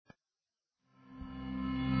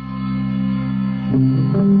Hello,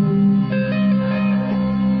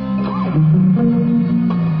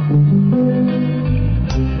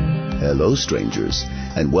 strangers,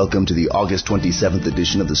 and welcome to the August 27th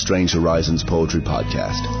edition of the Strange Horizons Poetry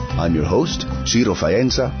Podcast. I'm your host, Ciro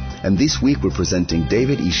Faienza, and this week we're presenting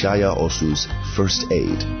David Ishaya Osu's First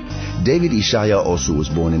Aid. David Ishaya Osu was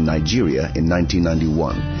born in Nigeria in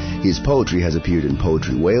 1991. His poetry has appeared in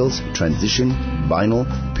Poetry Wales, Transition, Vinyl,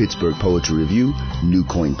 Pittsburgh Poetry Review, New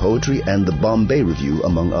Coin Poetry, and the Bombay Review,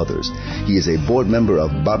 among others. He is a board member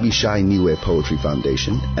of Babishai Niwe Poetry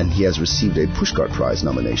Foundation, and he has received a Pushcart Prize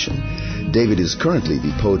nomination. David is currently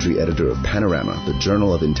the poetry editor of Panorama, the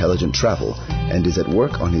Journal of Intelligent Travel, and is at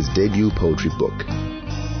work on his debut poetry book.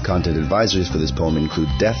 Content advisories for this poem include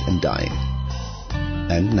Death and Dying.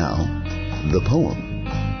 And now, the poem.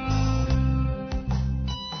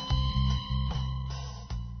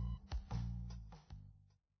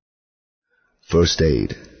 First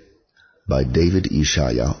Aid by David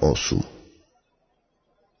Ishaya Osu.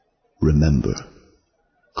 Remember,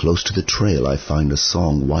 close to the trail I find a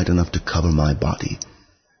song wide enough to cover my body.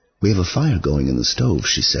 We have a fire going in the stove,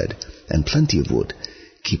 she said, and plenty of wood.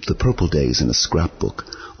 Keep the purple days in a scrapbook.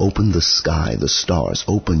 Open the sky, the stars.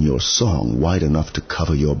 Open your song wide enough to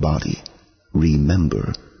cover your body.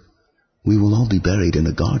 Remember. We will all be buried in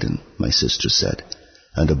a garden, my sister said,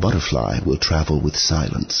 and a butterfly will travel with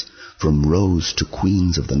silence, from rose to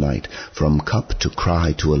queens of the night, from cup to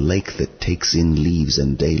cry to a lake that takes in leaves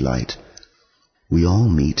and daylight. We all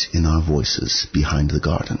meet in our voices behind the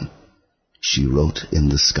garden, she wrote in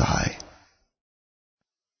the sky.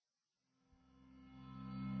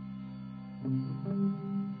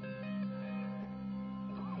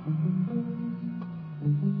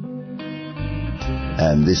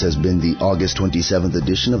 And this has been the August 27th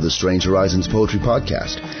edition of the Strange Horizons Poetry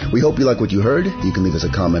Podcast. We hope you like what you heard. You can leave us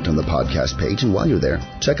a comment on the podcast page, and while you're there,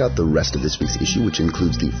 check out the rest of this week's issue, which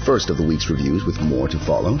includes the first of the week's reviews with more to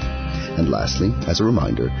follow. And lastly, as a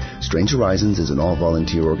reminder, Strange Horizons is an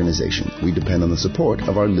all-volunteer organization. We depend on the support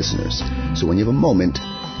of our listeners. So when you have a moment,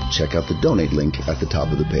 check out the donate link at the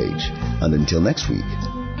top of the page. And until next week,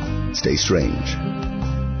 stay strange.